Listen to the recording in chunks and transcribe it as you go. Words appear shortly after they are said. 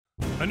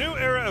A new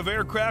era of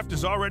aircraft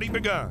has already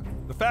begun.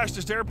 The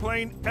fastest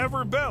airplane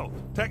ever built.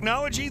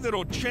 Technology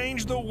that'll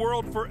change the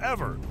world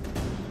forever.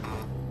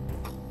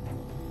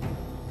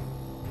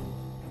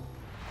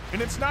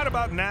 And it's not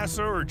about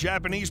NASA or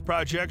Japanese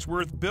projects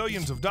worth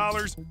billions of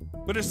dollars,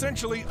 but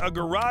essentially a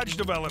garage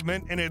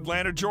development in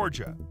Atlanta,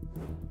 Georgia.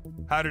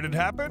 How did it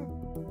happen?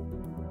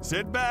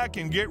 Sit back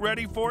and get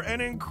ready for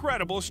an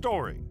incredible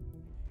story.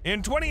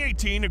 In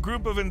 2018, a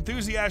group of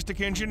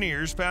enthusiastic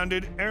engineers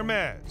founded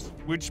Hermes,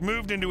 which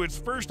moved into its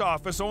first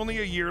office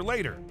only a year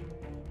later.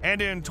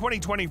 And in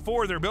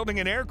 2024, they're building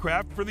an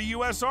aircraft for the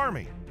U.S.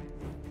 Army.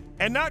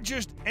 And not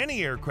just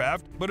any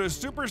aircraft, but a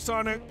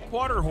supersonic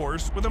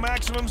quarter-horse with a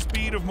maximum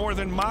speed of more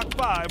than Mach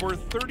 5, or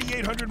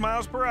 3,800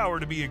 miles per hour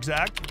to be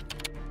exact.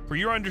 For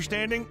your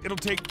understanding, it'll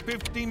take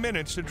 50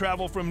 minutes to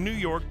travel from New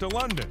York to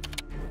London.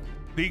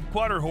 The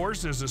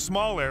quarter-horse is a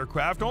small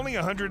aircraft, only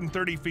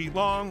 130 feet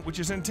long, which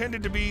is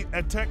intended to be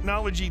a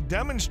technology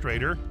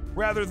demonstrator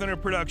rather than a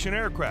production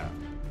aircraft.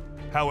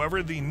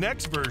 However, the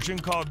next version,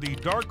 called the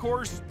Dark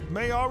Horse,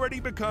 may already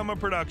become a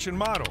production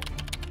model.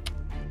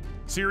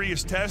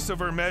 Serious tests of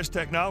Hermes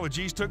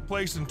technologies took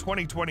place in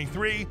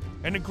 2023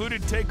 and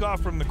included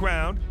takeoff from the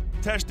ground,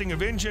 testing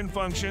of engine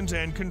functions,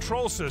 and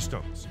control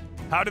systems.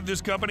 How did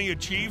this company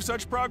achieve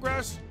such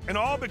progress? And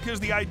all because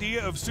the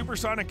idea of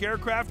supersonic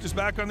aircraft is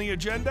back on the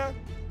agenda?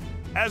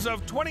 As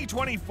of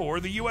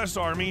 2024, the U.S.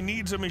 Army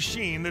needs a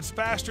machine that's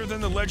faster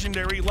than the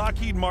legendary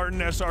Lockheed Martin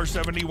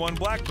SR-71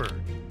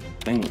 Blackbird.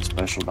 The thing that's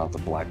special about the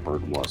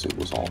Blackbird was it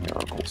was all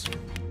miracles.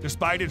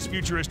 Despite its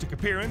futuristic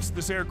appearance,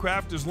 this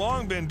aircraft has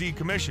long been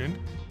decommissioned.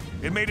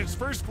 It made its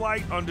first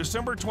flight on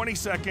December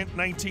 22,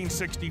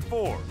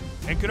 1964,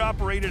 and could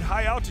operate at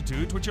high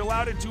altitudes, which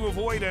allowed it to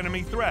avoid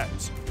enemy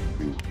threats.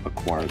 You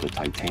acquire the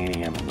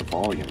titanium and the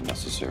volume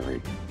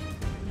necessary,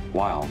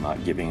 while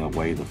not giving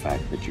away the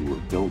fact that you were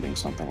building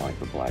something like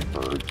the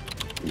Blackbird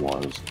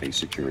was a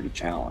security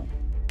challenge.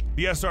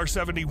 The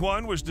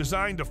SR-71 was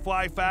designed to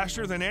fly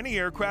faster than any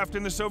aircraft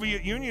in the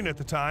Soviet Union at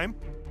the time.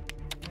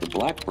 The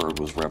Blackbird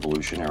was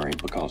revolutionary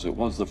because it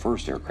was the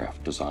first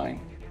aircraft designed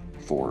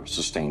for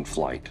sustained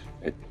flight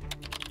at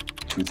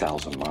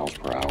 2,000 miles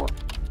per hour.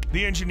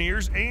 The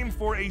engineers aimed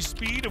for a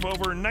speed of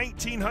over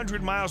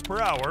 1,900 miles per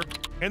hour,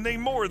 and they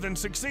more than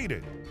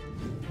succeeded.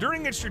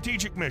 During its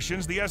strategic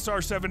missions, the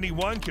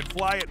SR-71 could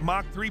fly at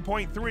Mach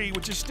 3.3,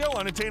 which is still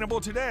unattainable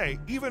today,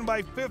 even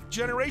by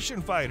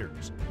fifth-generation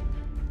fighters.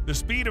 The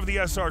speed of the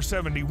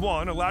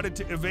SR-71 allowed it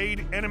to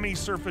evade enemy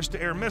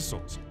surface-to-air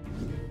missiles.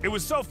 It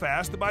was so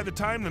fast that by the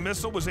time the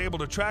missile was able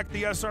to track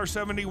the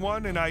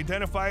SR-71 and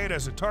identify it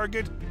as a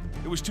target,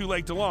 it was too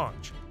late to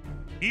launch.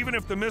 Even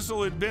if the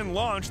missile had been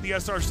launched, the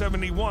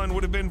SR-71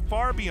 would have been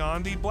far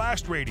beyond the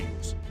blast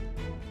radius.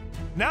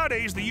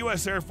 Nowadays, the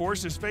U.S. Air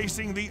Force is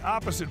facing the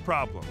opposite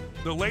problem.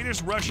 The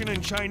latest Russian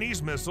and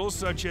Chinese missiles,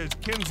 such as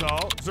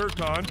Kinzhal,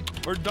 Zircon,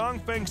 or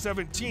Dongfeng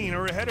 17,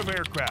 are ahead of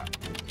aircraft.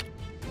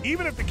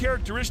 Even if the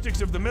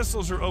characteristics of the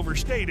missiles are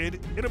overstated,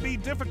 it'll be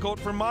difficult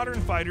for modern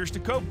fighters to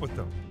cope with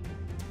them.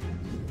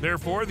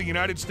 Therefore, the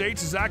United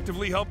States is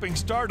actively helping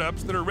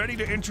startups that are ready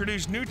to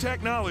introduce new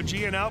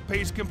technology and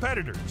outpace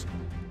competitors.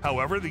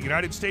 However, the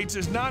United States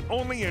is not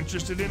only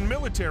interested in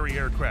military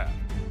aircraft.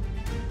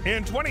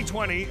 In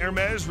 2020,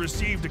 Hermes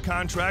received a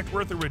contract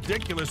worth a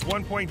ridiculous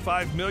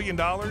 $1.5 million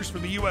for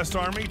the U.S.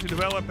 Army to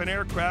develop an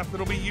aircraft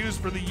that'll be used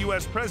for the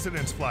U.S.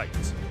 President's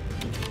flights.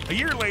 A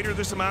year later,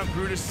 this amount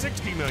grew to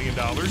 $60 million,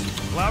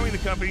 allowing the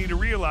company to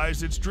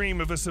realize its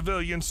dream of a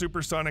civilian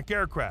supersonic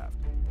aircraft.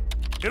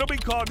 It'll be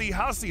called the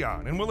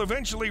Halcyon and will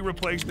eventually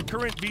replace the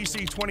current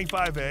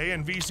VC-25A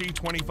and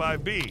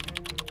VC-25B.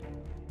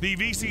 The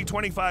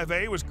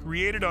VC-25A was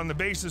created on the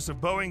basis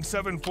of Boeing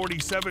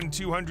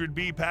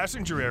 747-200B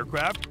passenger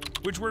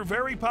aircraft, which were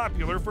very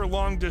popular for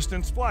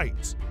long-distance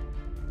flights.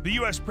 The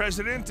U.S.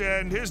 President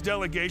and his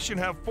delegation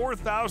have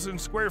 4,000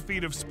 square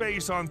feet of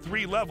space on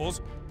 3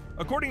 levels.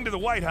 According to the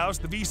White House,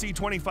 the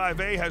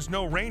VC-25A has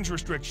no range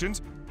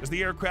restrictions, as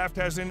the aircraft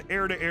has an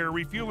air-to-air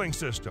refueling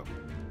system.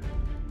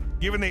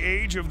 Given the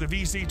age of the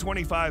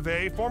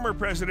VC-25A, former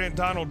President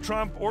Donald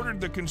Trump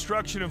ordered the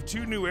construction of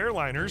 2 new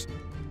airliners.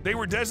 They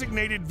were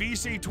designated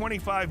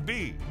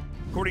VC-25B.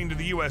 According to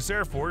the U.S.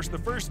 Air Force, the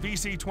first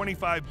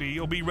VC-25B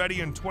will be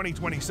ready in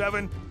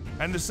 2027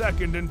 and the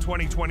second in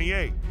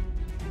 2028.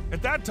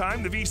 At that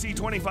time, the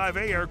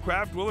VC-25A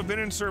aircraft will have been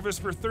in service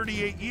for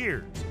 38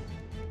 years.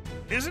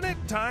 Isn't it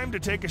time to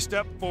take a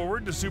step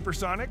forward to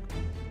supersonic?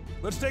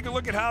 Let's take a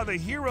look at how the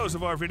heroes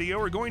of our video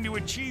are going to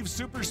achieve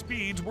super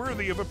speeds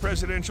worthy of a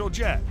presidential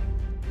jet.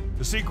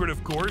 The secret,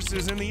 of course,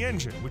 is in the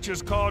engine, which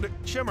is called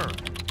Chimera.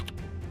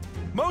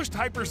 Most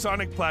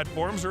hypersonic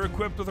platforms are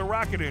equipped with a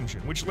rocket engine,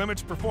 which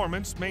limits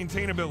performance,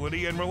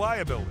 maintainability, and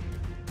reliability.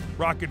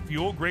 Rocket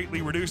fuel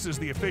greatly reduces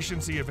the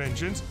efficiency of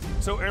engines,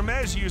 so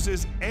Hermes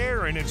uses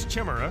air in its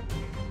Chimera.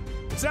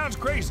 It sounds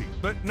crazy,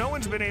 but no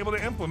one's been able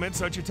to implement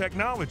such a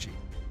technology.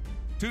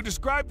 To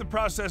describe the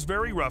process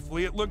very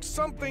roughly, it looks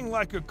something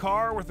like a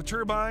car with a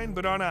turbine,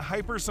 but on a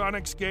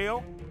hypersonic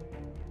scale.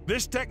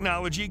 This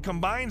technology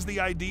combines the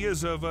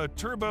ideas of a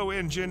turbo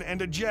engine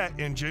and a jet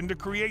engine to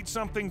create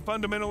something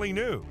fundamentally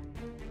new.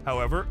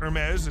 However,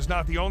 Hermes is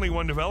not the only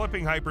one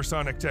developing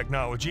hypersonic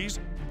technologies.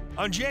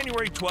 On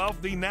January 12th,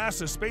 the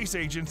NASA Space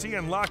Agency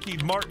and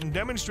Lockheed Martin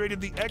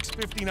demonstrated the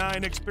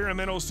X-59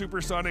 experimental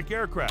supersonic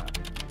aircraft.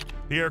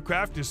 The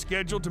aircraft is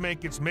scheduled to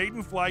make its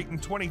maiden flight in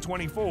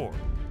 2024.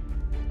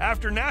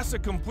 After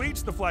NASA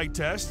completes the flight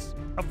tests,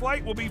 a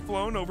flight will be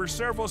flown over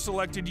several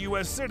selected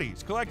U.S.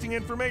 cities, collecting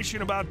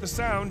information about the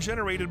sound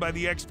generated by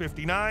the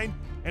X-59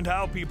 and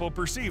how people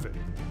perceive it.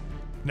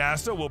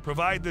 NASA will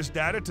provide this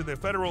data to the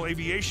Federal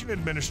Aviation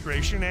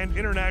Administration and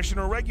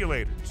international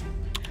regulators.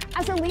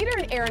 As a leader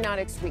in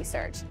aeronautics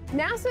research,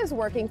 NASA is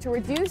working to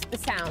reduce the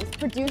sounds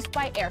produced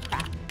by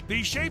aircraft.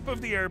 The shape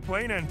of the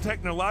airplane and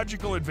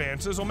technological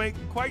advances will make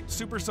quite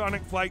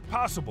supersonic flight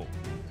possible.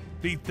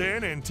 The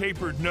thin and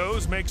tapered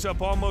nose makes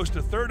up almost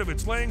a third of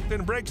its length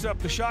and breaks up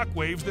the shock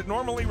waves that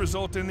normally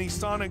result in the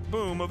sonic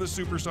boom of a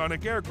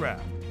supersonic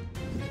aircraft.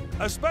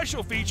 A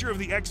special feature of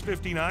the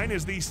X-59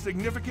 is the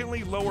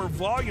significantly lower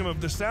volume of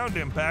the sound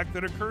impact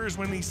that occurs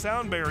when the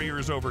sound barrier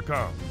is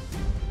overcome.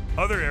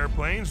 Other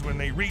airplanes, when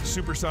they reach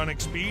supersonic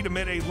speed,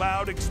 emit a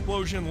loud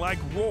explosion-like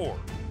roar.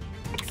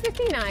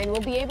 X-59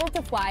 will be able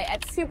to fly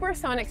at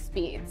supersonic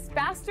speeds,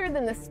 faster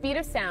than the speed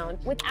of sound,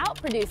 without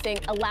producing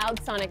a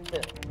loud sonic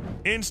boom.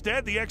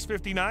 Instead, the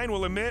X-59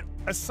 will emit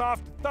a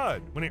soft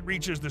thud when it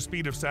reaches the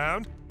speed of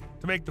sound.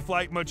 To make the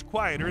flight much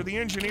quieter, the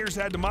engineers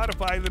had to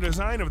modify the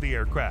design of the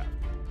aircraft.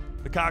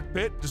 The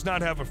cockpit does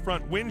not have a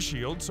front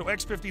windshield, so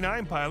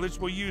X-59 pilots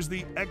will use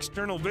the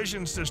external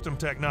vision system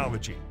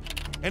technology,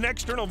 an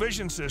external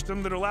vision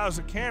system that allows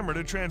a camera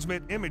to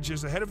transmit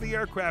images ahead of the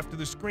aircraft to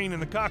the screen in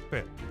the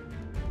cockpit.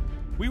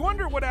 We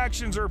wonder what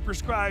actions are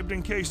prescribed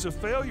in case of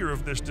failure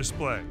of this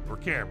display or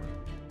camera.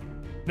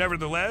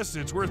 Nevertheless,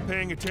 it's worth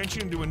paying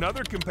attention to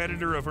another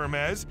competitor of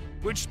Hermes,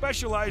 which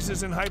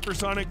specializes in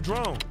hypersonic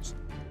drones.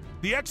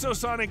 The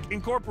Exosonic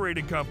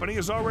Incorporated company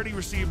has already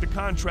received a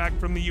contract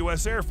from the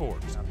U.S. Air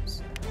Force.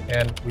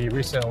 And we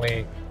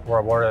recently were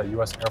awarded a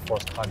U.S. Air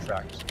Force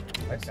contract.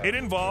 It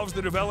involves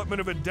the development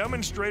of a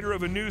demonstrator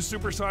of a new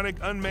supersonic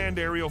unmanned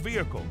aerial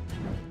vehicle.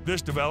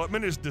 This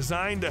development is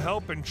designed to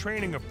help in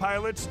training of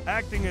pilots,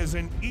 acting as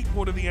an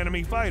equal to the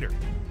enemy fighter.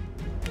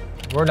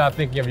 We're not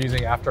thinking of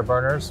using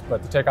afterburners,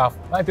 but the takeoff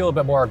might be a little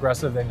bit more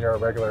aggressive than your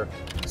regular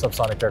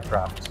subsonic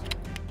aircraft.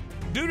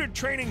 Due to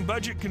training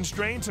budget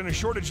constraints and a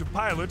shortage of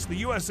pilots, the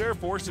U.S. Air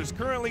Force is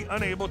currently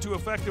unable to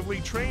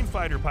effectively train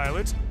fighter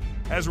pilots.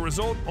 As a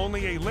result,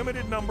 only a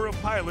limited number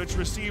of pilots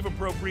receive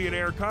appropriate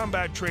air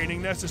combat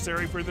training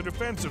necessary for the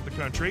defense of the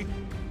country.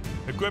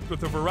 Equipped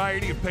with a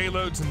variety of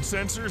payloads and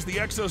sensors, the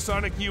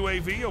Exosonic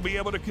UAV will be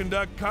able to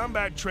conduct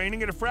combat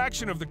training at a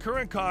fraction of the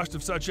current cost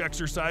of such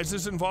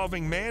exercises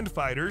involving manned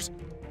fighters.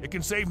 It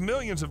can save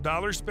millions of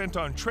dollars spent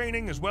on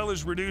training, as well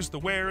as reduce the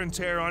wear and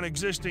tear on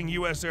existing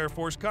U.S. Air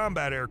Force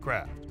combat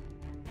aircraft.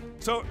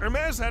 So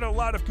Hermes had a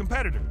lot of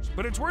competitors,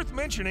 but it's worth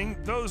mentioning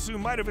those who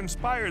might have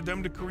inspired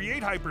them to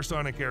create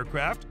hypersonic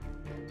aircraft.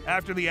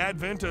 After the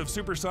advent of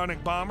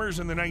supersonic bombers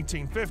in the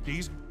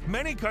 1950s,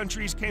 many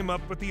countries came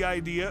up with the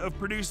idea of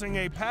producing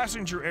a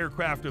passenger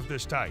aircraft of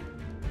this type.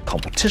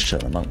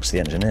 Competition amongst the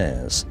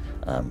engineers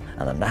and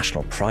the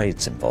national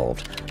prides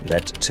involved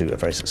led to a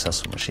very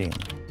successful machine.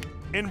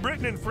 In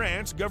Britain and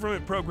France,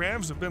 government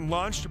programs have been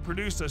launched to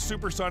produce a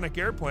supersonic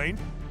airplane.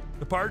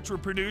 The parts were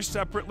produced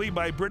separately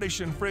by British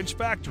and French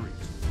factories.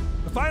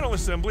 The final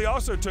assembly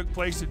also took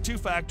place at two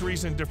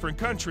factories in different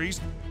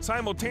countries,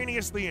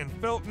 simultaneously in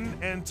Filton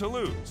and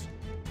Toulouse.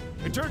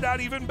 It turned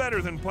out even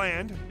better than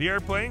planned. The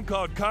airplane,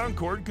 called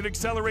Concorde, could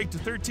accelerate to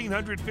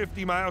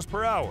 1,350 miles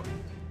per hour.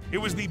 It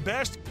was the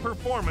best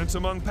performance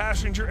among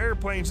passenger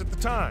airplanes at the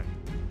time.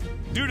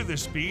 Due to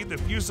this speed, the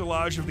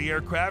fuselage of the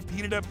aircraft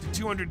heated up to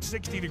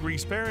 260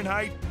 degrees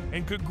Fahrenheit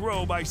and could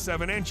grow by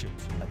 7 inches.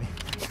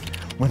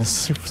 When a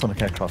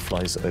supersonic aircraft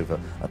flies over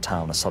a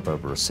town, a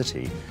suburb, or a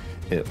city,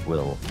 it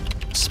will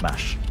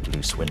smash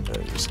loose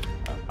windows.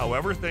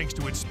 However, thanks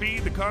to its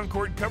speed, the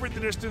Concorde covered the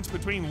distance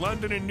between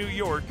London and New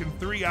York in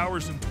 3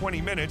 hours and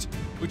 20 minutes,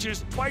 which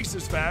is twice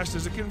as fast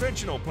as a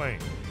conventional plane.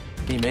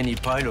 Many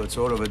pilots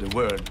all over the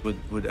world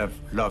would have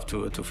loved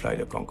to fly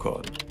the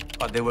Concorde,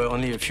 but there were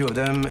only a few of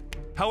them.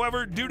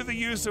 However, due to the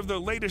use of the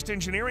latest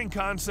engineering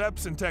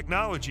concepts and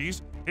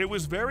technologies, it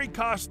was very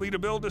costly to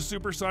build a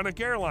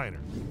supersonic airliner.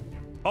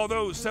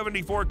 Although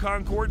 74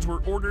 Concordes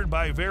were ordered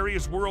by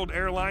various world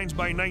airlines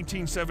by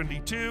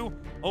 1972,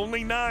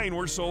 only 9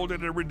 were sold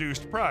at a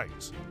reduced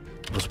price.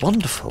 It was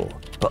wonderful,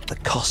 but the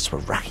costs were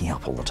racking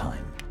up all the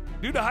time.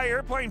 Due to high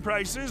airplane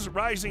prices,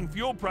 rising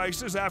fuel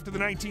prices after the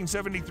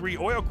 1973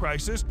 oil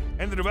crisis,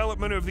 and the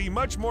development of the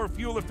much more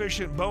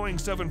fuel-efficient Boeing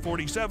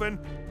 747,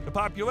 the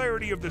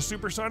popularity of the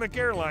supersonic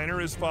airliner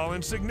has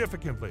fallen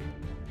significantly.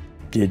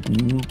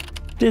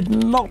 Did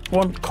not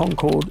want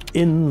Concorde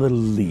in the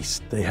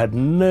least. They had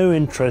no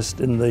interest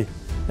in the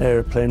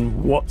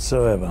airplane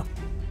whatsoever.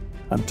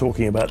 I'm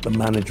talking about the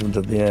management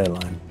of the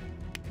airline.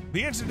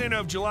 The incident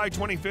of July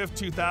 25,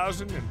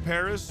 2000 in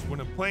Paris,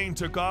 when a plane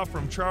took off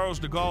from Charles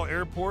de Gaulle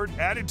Airport,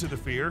 added to the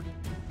fear.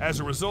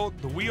 As a result,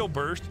 the wheel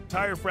burst,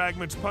 tire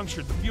fragments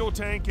punctured the fuel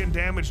tank, and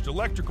damaged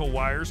electrical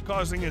wires,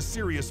 causing a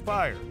serious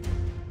fire.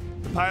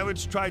 The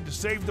pilots tried to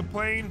save the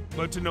plane,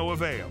 but to no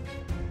avail.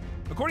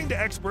 According to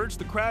experts,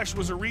 the crash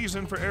was a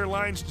reason for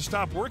airlines to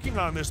stop working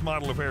on this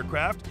model of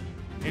aircraft.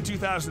 In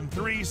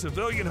 2003,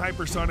 civilian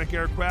hypersonic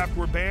aircraft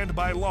were banned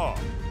by law.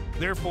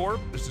 Therefore,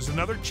 this is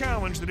another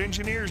challenge that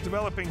engineers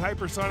developing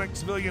hypersonic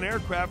civilian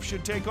aircraft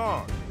should take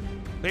on.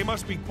 They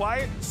must be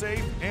quiet,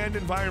 safe, and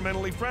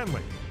environmentally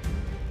friendly.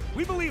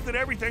 We believe that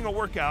everything will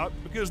work out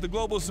because the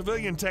global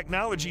civilian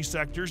technology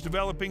sector is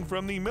developing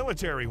from the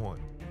military one.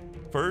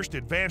 First,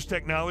 advanced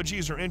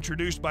technologies are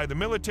introduced by the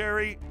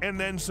military, and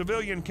then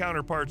civilian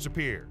counterparts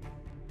appear.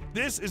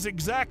 This is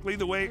exactly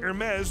the way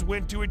Hermes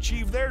went to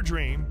achieve their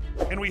dream,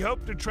 and we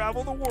hope to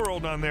travel the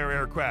world on their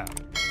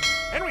aircraft.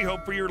 And we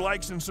hope for your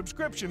likes and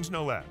subscriptions,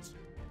 no less.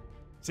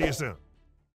 See you soon.